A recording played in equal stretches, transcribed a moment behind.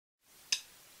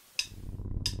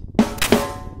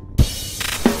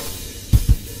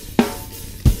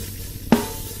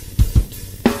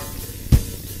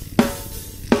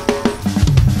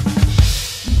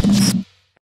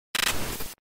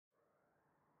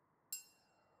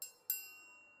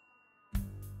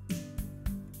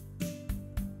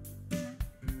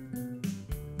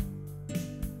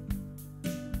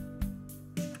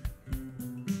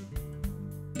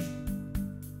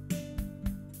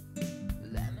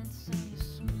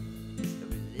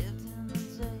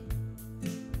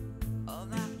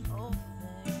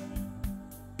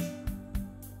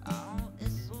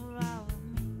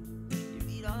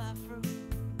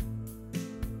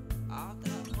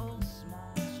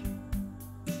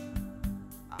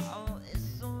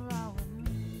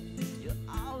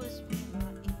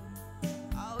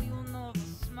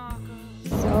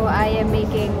I am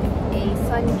making a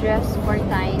sundress for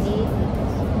Tiny.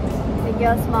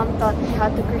 Miguel's mom taught me how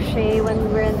to crochet when we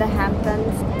were in the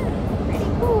Hamptons. Pretty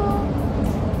cool.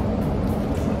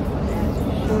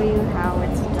 I'll show you how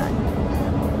it's done.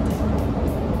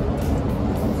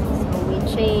 So we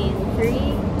chain 3,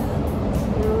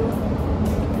 2,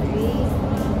 3,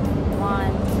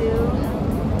 1, 2,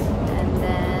 and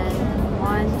then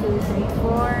 1, 2, 3,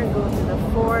 4. Go to the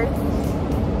 4th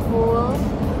hole.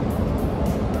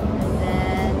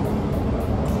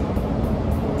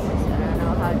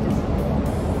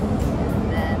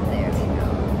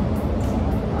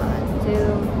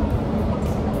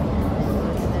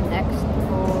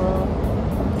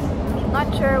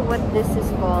 Sure what this is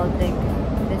called, like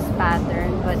this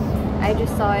pattern, but I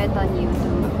just saw it on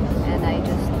YouTube and I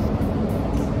just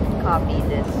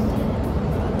copied it.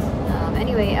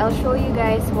 Anyway, I'll show you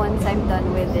guys once I'm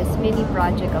done with this mini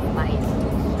project of mine.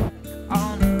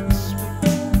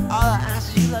 All I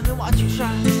ask you, let me watch you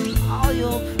try. All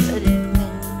your pretty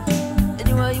things.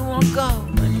 Anywhere you wanna go,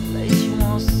 any place you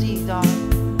wanna see, darling.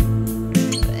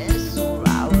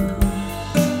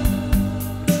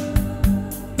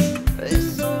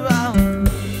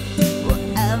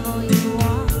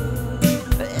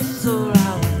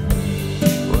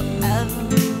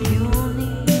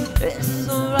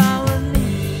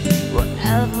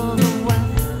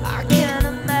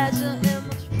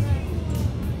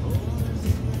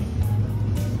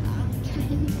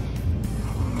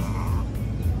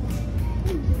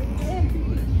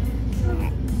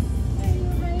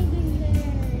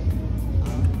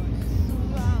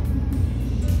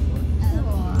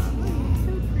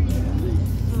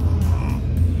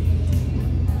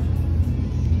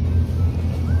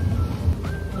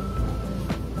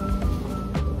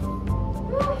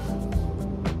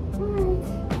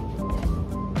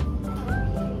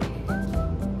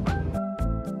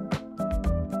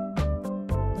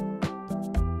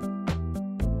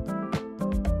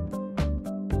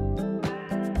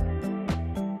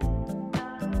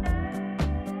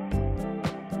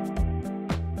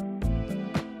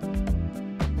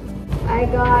 I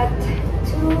got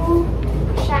 2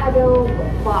 shadow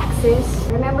boxes.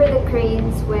 Remember the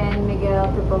cranes when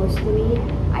Miguel proposed to me?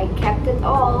 I kept it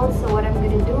all, so what I'm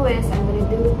gonna do is I'm gonna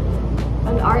do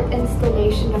an art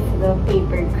installation of the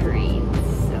paper cranes.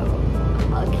 So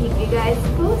I'll keep you guys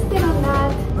posted on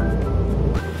that.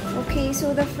 Okay,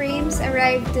 so the frames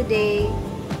arrived today.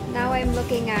 Now I'm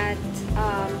looking at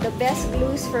the best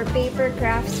glues for paper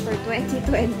crafts for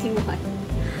 2021.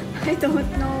 I don't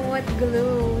know what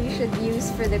glue we should use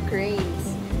for the cranes.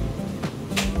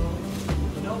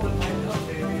 You know what might help,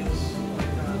 baby, is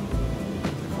like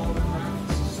call the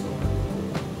crafts store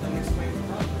and explain the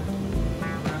project.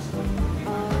 Ask what you need.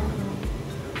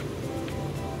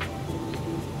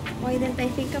 Why didn't I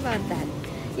think about that?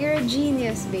 You're a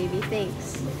genius, baby.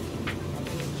 Thanks.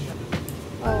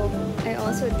 Oh, I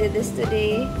also did this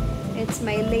today. It's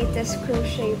my latest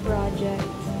crochet project.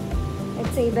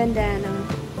 It's a bandana.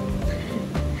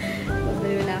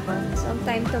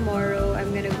 Sometime tomorrow,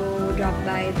 I'm gonna go drop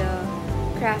by the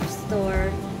craft store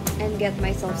and get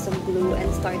myself some glue and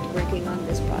start working on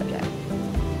this project.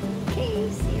 Okay,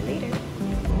 see you later.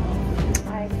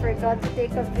 I forgot to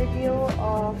take a video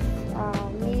of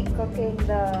me cooking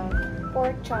the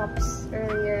pork chops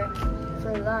earlier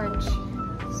for lunch.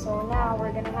 So now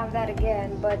we're gonna have that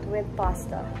again, but with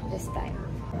pasta this time.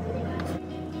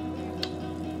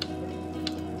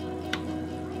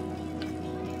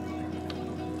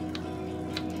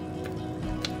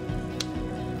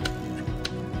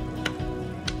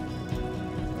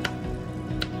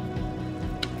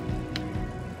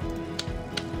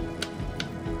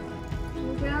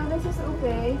 This is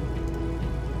okay.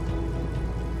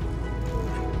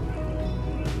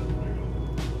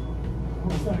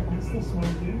 What's that? What's this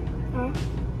one, dude? Huh?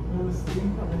 There's steam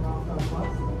coming off that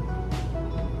pasta.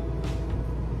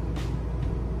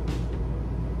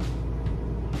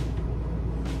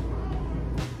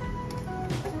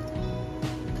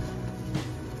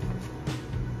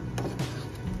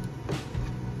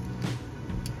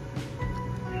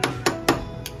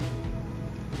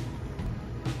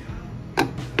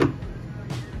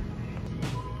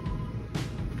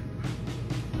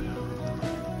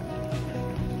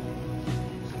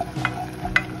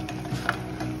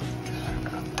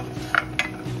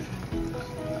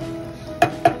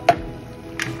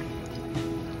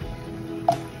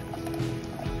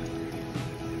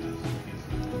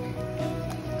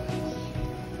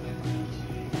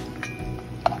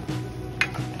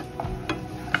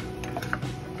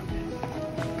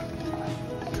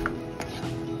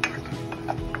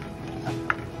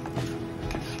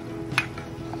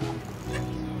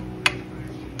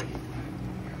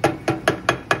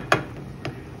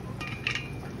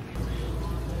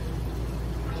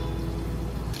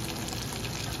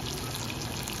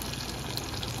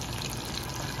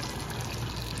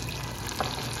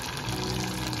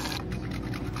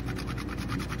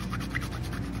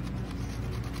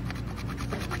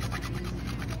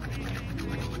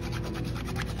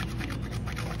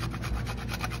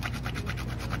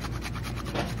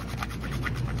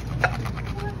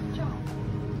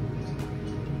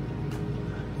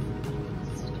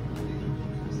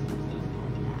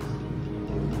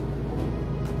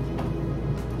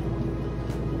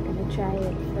 try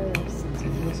it first.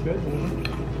 Looks good, isn't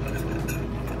it?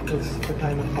 It's the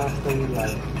kind of pasta you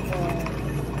like.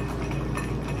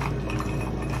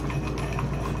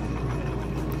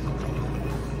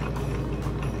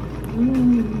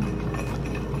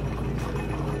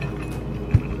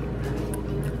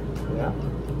 Yeah. Yeah?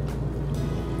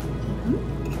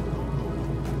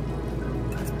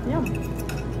 Yum.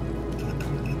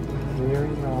 Very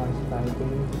nice,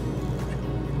 baby.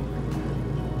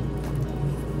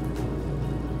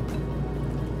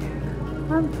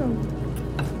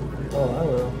 Oh, I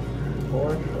will.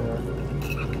 For sure.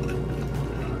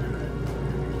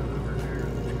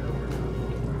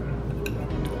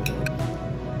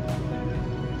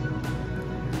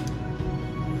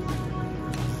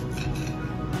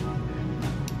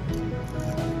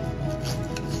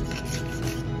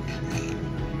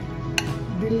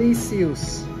 Delicious.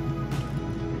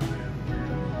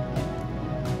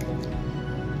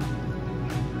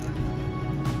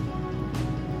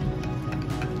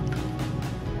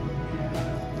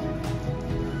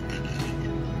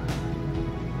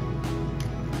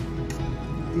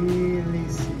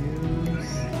 Delicious.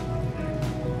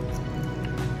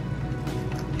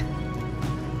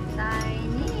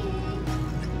 Tiny.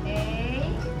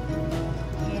 Hey.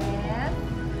 Yes.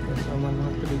 Someone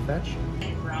want to be fetched?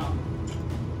 Brown.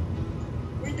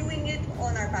 We're doing it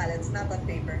on our palettes, not on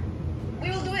paper. We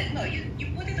will do it. No, you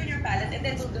put it on your palette and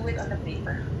then we'll do it on the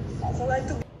paper. So I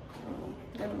took.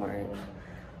 Good morning.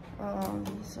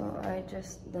 So I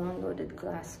just downloaded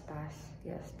ClassPass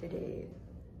yesterday.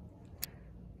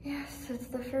 Yes, it's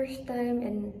the first time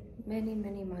in many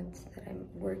months that I'm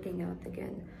working out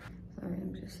again. Sorry,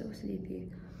 I'm just so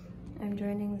sleepy. I'm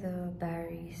joining the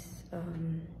Barry's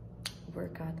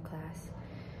workout class,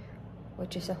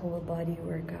 which is a whole body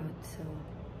workout, so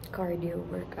cardio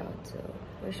workout. So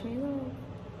wish me luck.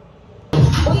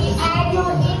 We add your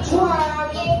intro,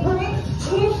 it brings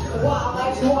while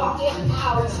I'm walking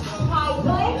out. High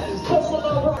plank, pushing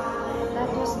over. That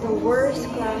was the worst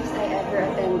class I ever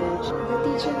attended. The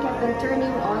teacher kept on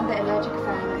turning on the electric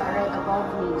fan right above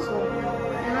me, so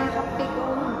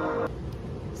nakakapikon.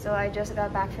 So I just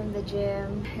got back from the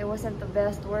gym. It wasn't the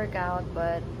best workout,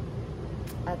 but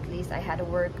at least I had a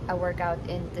workout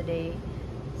in today.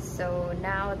 So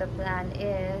now the plan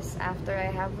is, after I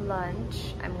have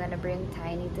lunch, I'm gonna bring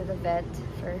Tiny to the vet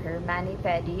for her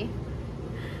mani-pedi.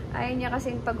 Ayaw niya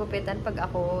kasing pagupitan pag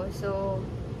ako. So,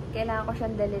 kailangan ko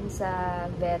siyang dalhin sa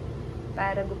vet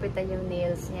para gupitan yung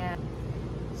nails niya.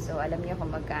 So, alam niyo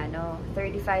kung magkano.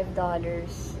 $35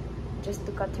 just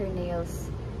to cut her nails.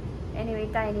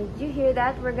 Anyway, Tiny, did you hear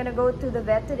that? We're gonna go to the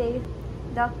vet today.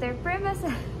 Dr. Primus.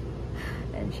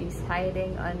 And she's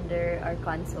hiding under our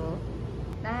console.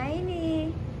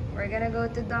 Tiny, we're gonna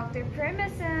go to Dr.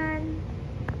 Primason.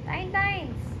 Tiny,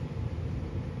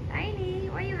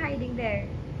 why are you hiding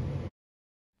there?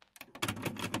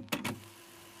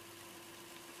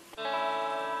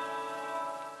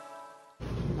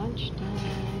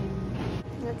 Lunchtime.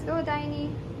 Let's go,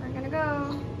 Tiny. We're gonna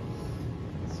go.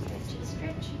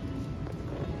 Stretchy.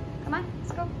 Come on,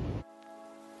 let's go.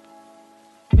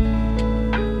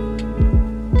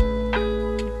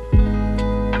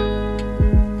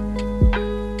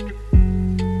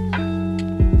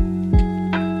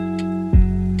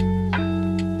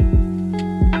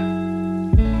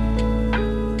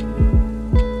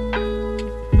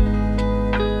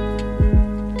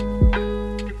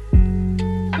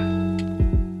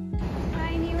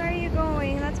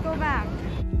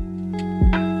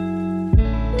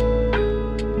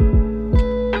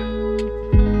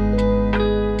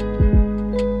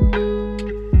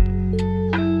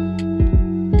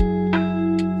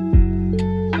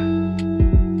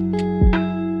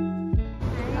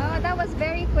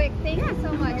 Very quick. Thank you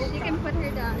so much. You can put her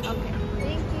down. Okay.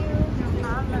 Thank you. No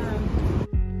problem.